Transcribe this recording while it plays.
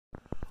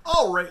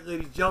All right,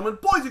 ladies and gentlemen,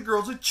 boys and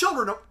girls, and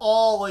children of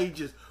all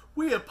ages,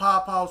 we at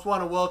Pop House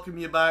want to welcome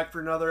you back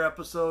for another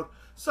episode.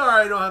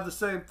 Sorry I don't have the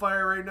same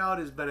fire right now. It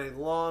has been a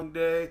long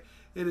day.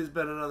 It has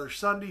been another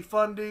Sunday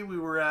Funday. We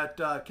were at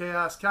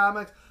Chaos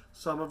Comics.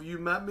 Some of you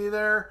met me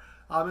there.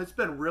 It's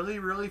been really,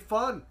 really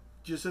fun.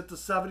 Just hit the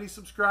 70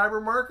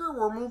 subscriber marker.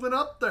 We're moving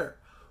up there.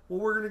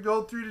 What we're going to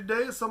go through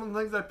today is some of the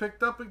things I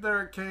picked up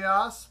there at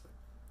Chaos.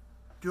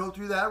 Go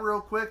through that real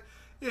quick.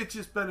 It's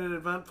just been an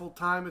eventful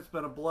time. It's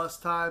been a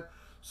blessed time.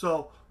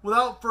 So,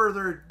 without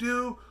further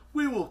ado,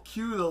 we will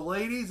cue the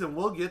ladies and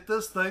we'll get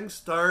this thing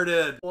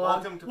started.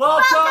 Welcome to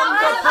Pop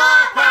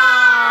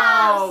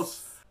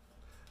House!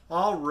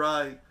 All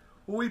right.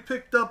 What we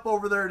picked up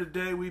over there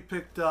today, we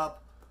picked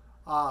up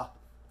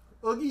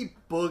Oogie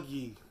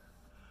Boogie.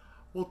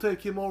 We'll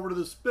take him over to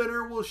the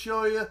spinner. We'll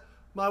show you.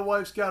 My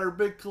wife's got her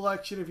big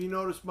collection. If you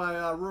noticed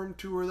my room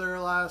tour there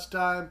last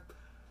time.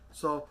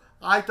 So,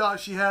 I thought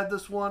she had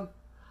this one.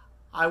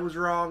 I was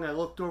wrong. I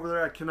looked over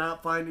there. I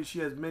cannot find it. She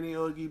has many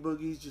Oogie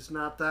Boogies, just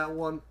not that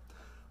one.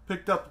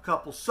 Picked up a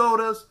couple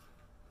sodas.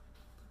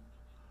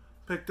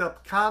 Picked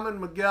up Common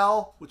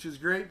Miguel, which is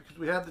great because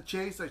we have the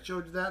chase. I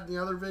showed you that in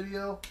the other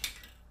video.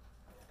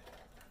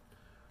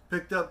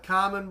 Picked up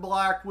Common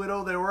Black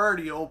Widow. They were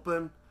already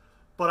open,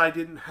 but I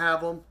didn't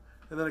have them.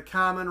 And then a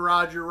Common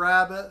Roger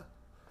Rabbit.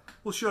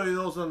 We'll show you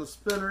those on the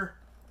spinner.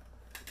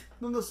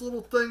 Then this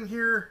little thing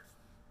here.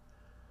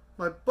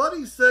 My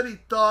buddy said he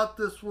thought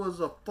this was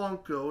a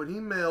Funko, and he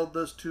mailed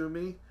this to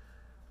me.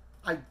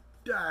 I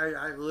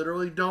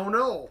literally don't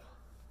know.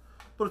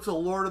 But it's a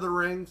Lord of the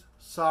Rings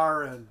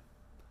Sauron.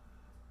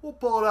 We'll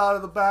pull it out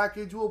of the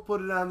package. We'll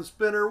put it on the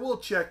spinner. We'll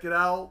check it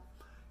out.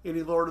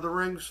 Any Lord of the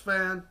Rings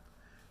fan?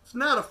 It's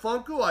not a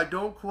Funko. I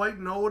don't quite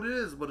know what it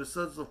is, but it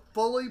says the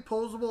fully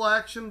posable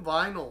action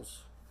vinyls.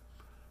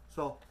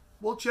 So,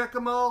 we'll check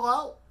them all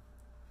out.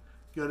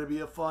 Gonna be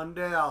a fun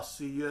day. I'll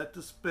see you at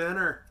the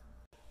spinner.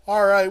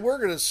 Alright, we're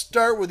going to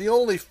start with the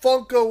only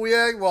Funko we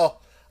have.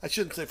 Well, I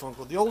shouldn't say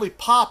Funko. The only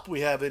pop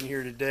we have in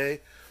here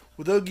today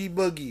with Oogie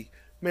Boogie.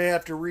 May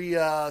have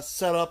to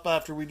set up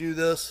after we do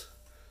this.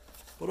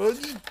 But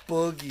Oogie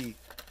Boogie.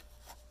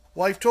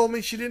 Wife told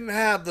me she didn't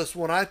have this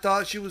one. I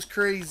thought she was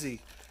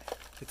crazy.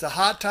 It's a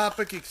Hot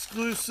Topic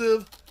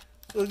exclusive.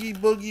 Oogie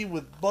Boogie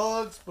with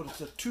bugs. But it's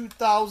a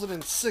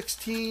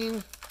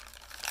 2016.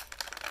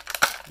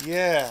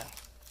 Yeah.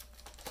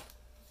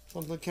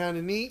 Something kind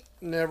of neat.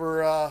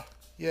 Never,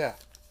 yeah.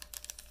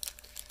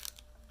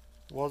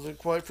 Wasn't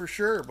quite for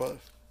sure, but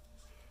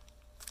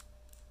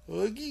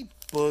Oogie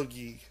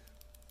Boogie.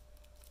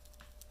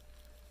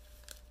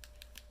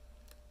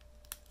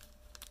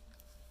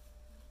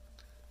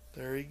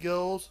 There he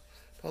goes.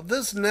 Now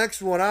this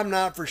next one, I'm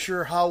not for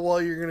sure how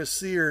well you're going to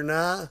see or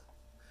not.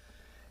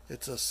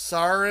 It's a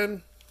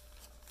Sauron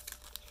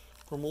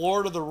from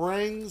Lord of the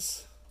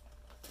Rings.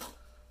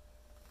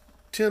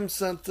 Tim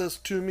sent this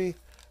to me.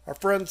 Our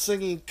friend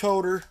Singing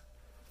Coder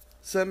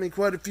sent me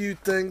quite a few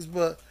things,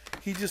 but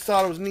he just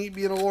thought it was neat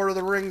being a Lord of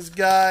the Rings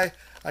guy.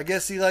 I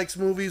guess he likes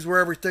movies where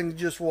everything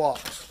just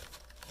walks.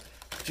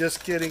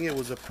 Just kidding. It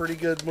was a pretty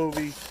good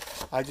movie.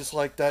 I just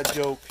like that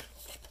joke.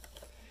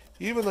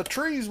 Even the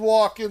trees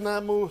walk in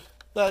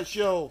that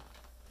show.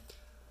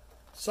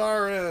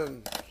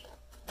 Sauron.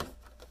 A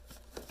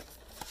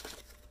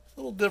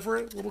little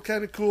different. A little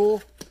kind of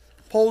cool.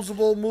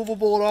 Posable,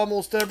 movable at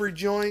almost every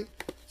joint.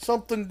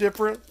 Something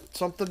different.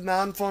 Something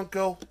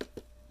non-Funko.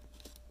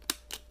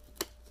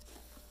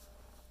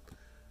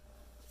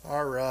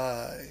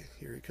 Alright.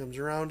 Here he comes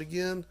around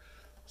again.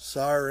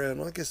 Sauron.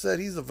 Like I said,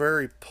 he's a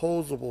very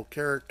posable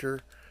character.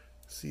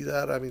 See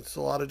that? I mean, it's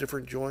a lot of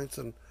different joints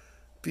and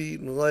feet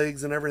and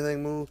legs and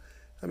everything move.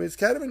 I mean, it's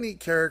kind of a neat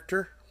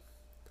character.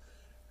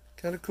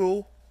 Kind of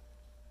cool.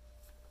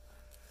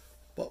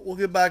 But we'll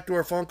get back to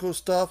our Funko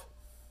stuff.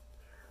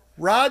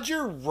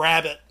 Roger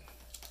Rabbit.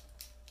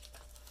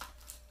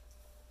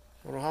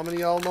 I don't know how many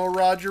of y'all know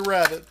Roger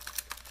Rabbit.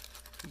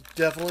 He's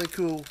definitely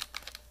cool.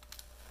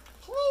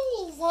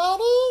 Please,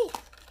 Eddie.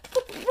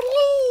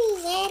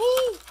 Please,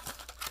 Eddie.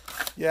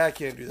 Yeah, I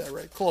can't do that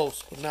right.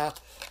 Close, but nah,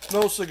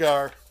 no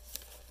cigar.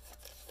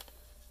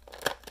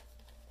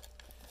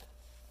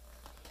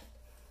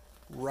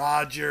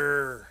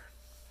 Roger.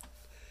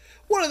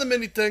 One of the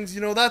many things,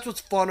 that's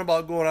what's fun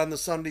about going on the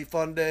Sunday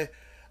Fun Day.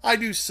 I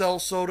do sell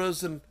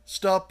sodas and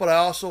stuff, but I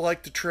also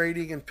like the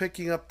trading and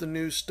picking up the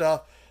new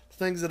stuff.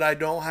 Things that I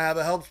don't have.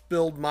 It helps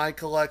build my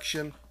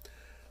collection.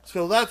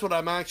 So that's what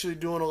I'm actually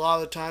doing a lot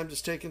of the time.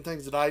 Just taking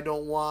things that I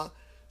don't want.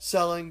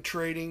 Selling,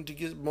 trading to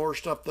get more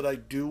stuff that I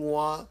do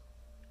want.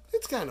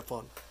 It's kind of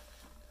fun.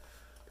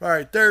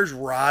 Alright, there's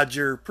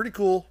Roger. Pretty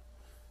cool.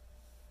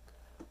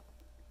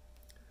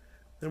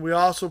 Then we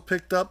also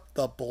picked up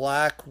the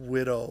Black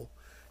Widow.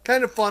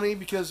 Kind of funny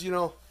because,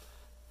 a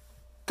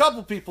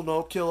couple people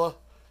know Killa.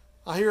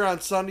 Here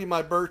on Sunday,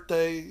 my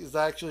birthday is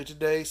actually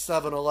today,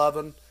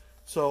 7/11.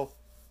 So,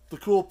 the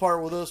cool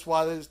part with this,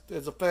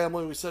 as a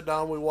family, we sit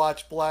down, we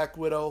watch Black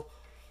Widow.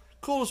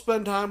 Cool to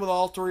spend time with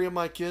all three of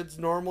my kids.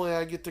 Normally,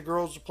 I get the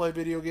girls to play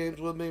video games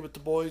with me, but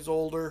the boys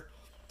older.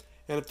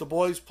 And if the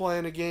boy's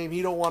playing a game,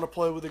 he don't want to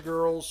play with the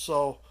girls,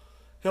 so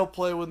he'll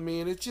play with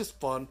me, and it's just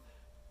fun.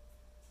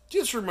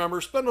 Just remember,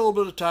 spend a little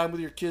bit of time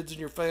with your kids and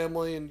your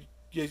family, and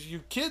you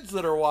kids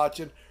that are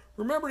watching,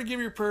 remember to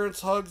give your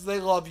parents hugs. They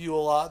love you a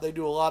lot. They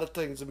do a lot of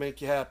things that make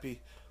you happy,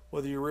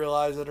 whether you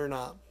realize it or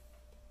not.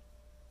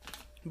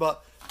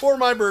 But for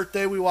my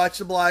birthday, we watched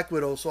The Black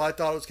Widow, so I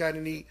thought it was kind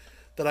of neat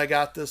that I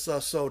got this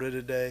soda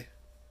today.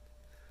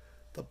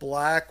 The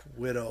Black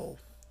Widow.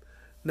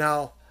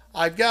 Now,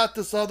 I've got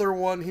this other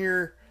one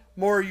here.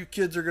 More of you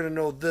kids are going to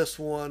know this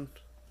one.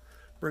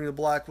 Bring the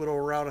Black Widow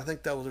around. I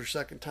think that was her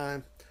second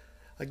time.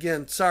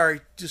 Again,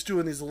 sorry, just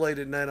doing these late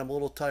at night. I'm a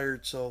little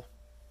tired, so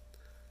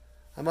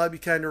I might be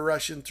kind of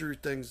rushing through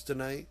things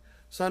tonight.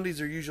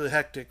 Sundays are usually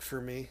hectic for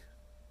me.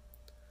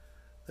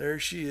 There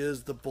she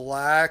is, the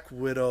Black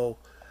Widow.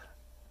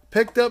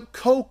 Picked up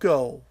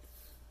Coco.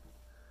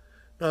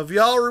 Now, if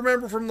y'all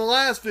remember from the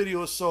last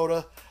video of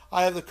soda,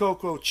 I have the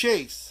Coco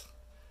Chase.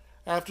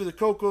 After the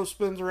Coco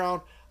spins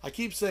around, I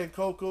keep saying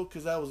Coco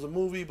because that was a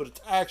movie, but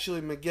it's actually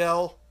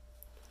Miguel.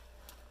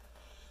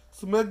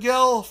 It's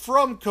Miguel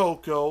from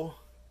Coco,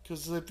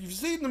 because if you've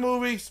seen the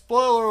movie,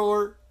 spoiler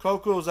alert,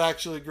 Coco's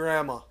actually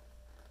Grandma.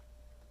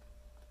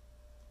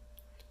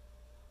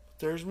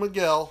 There's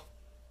Miguel.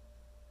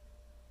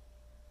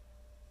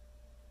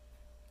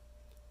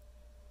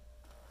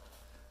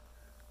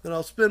 Then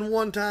I'll spin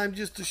one time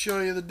just to show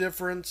you the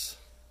difference.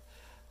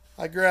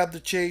 I grabbed the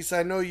Chase.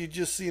 I know you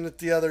just seen it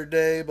the other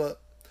day,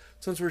 but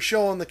since we're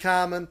showing the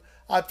common,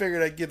 I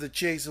figured I'd give the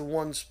Chase a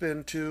one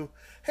spin too.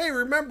 Hey,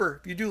 remember,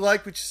 if you do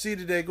like what you see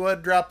today, go ahead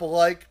and drop a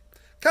like.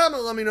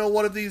 Comment, let me know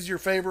what of these is your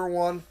favorite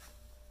one.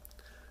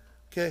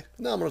 Okay,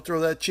 now I'm going to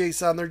throw that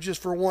Chase on there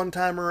just for one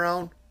time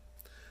around.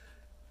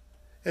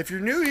 If you're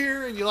new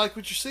here and you like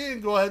what you're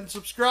seeing, go ahead and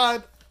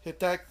subscribe. Hit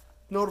that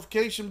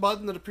notification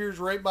button that appears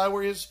right by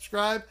where you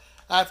subscribe.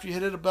 After you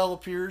hit it, a bell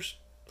appears.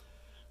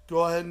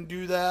 Go ahead and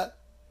do that.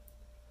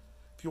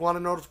 If you want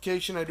a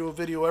notification, I do a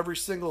video every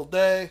single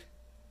day.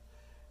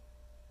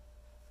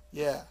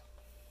 Yeah.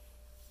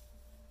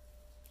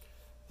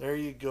 There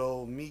you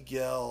go,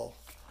 Miguel.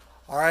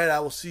 Alright,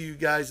 I will see you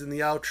guys in the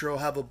outro.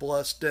 Have a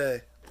blessed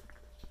day.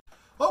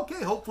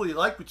 Okay, hopefully you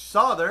liked what you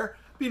saw there.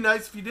 Be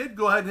nice if you did.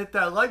 Go ahead and hit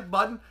that like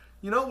button.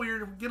 You know, we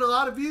get a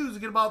lot of views. We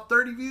get about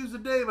 30 views a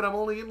day, but I'm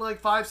only getting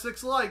like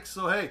 5-6 likes.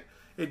 So, hey,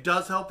 it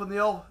does help in the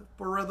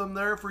algorithm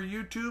there for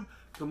YouTube.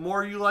 The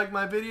more you like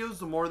my videos,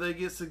 the more they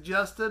get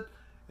suggested.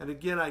 And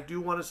again, I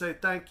do want to say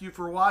thank you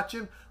for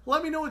watching.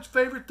 Let me know which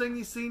favorite thing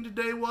you've seen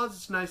today was.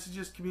 It's nice to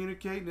just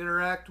communicate and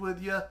interact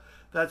with you.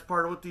 That's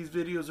part of what these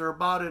videos are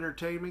about,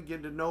 entertainment,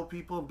 getting to know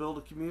people and build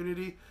a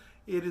community.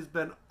 It has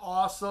been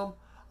awesome.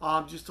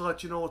 Just to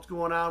let you know what's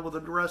going on with the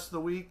rest of the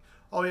week.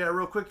 Oh yeah,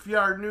 real quick, if you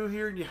are new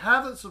here and you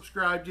haven't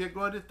subscribed yet, go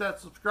ahead and hit that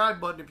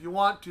subscribe button if you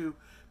want to.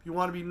 If you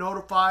want to be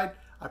notified,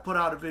 I put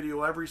out a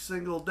video every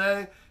single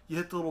day. You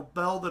hit the little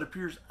bell that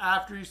appears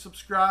after you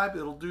subscribe.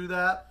 It'll do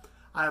that.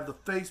 I have the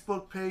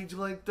Facebook page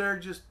link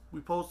there. We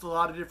post a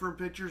lot of different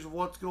pictures of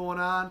what's going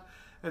on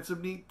and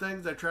some neat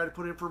things. I try to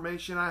put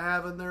information I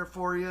have in there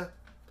for you.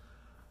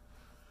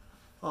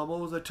 What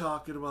was I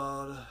talking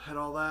about and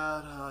all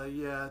that?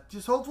 Yeah,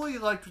 just hopefully you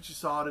liked what you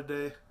saw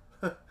today.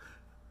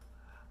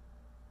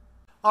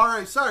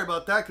 Alright, sorry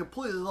about that.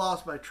 Completely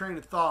lost my train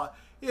of thought.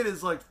 It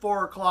is like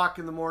 4 o'clock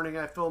in the morning.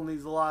 I film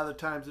these a lot of the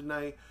times at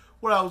night.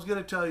 What I was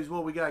going to tell you is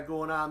what we got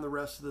going on the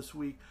rest of this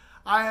week.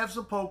 I have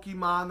some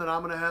Pokemon that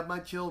I'm going to have my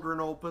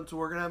children open, so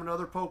we're going to have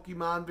another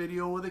Pokemon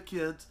video with the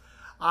kids.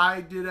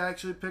 I did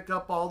actually pick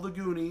up all the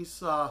Goonies.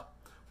 Well,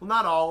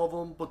 not all of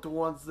them, but the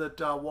ones that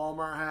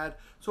Walmart had.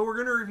 So we're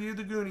going to review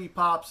the Goonie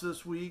Pops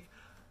this week.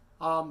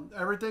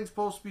 Everything's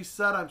supposed to be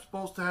set. I'm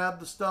supposed to have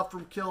the stuff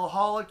from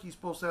Killaholic. He's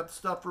supposed to have the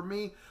stuff from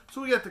me.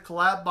 So we got the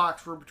collab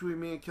box for between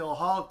me and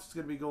Killaholic that's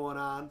going to be going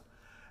on.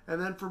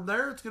 And then from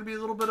there, it's going to be a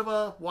little bit of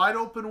a wide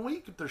open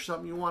week. If there's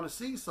something you want to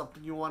see,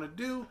 something you want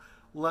to do,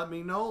 let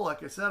me know.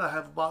 Like I said, I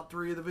have about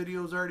 3 of the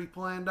videos already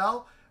planned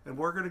out, and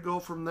we're going to go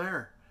from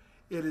there.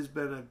 It has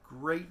been a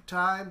great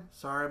time.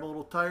 Sorry I'm a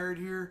little tired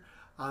here.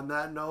 On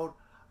that note,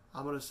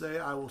 I'm going to say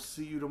I will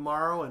see you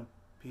tomorrow, and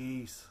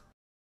peace.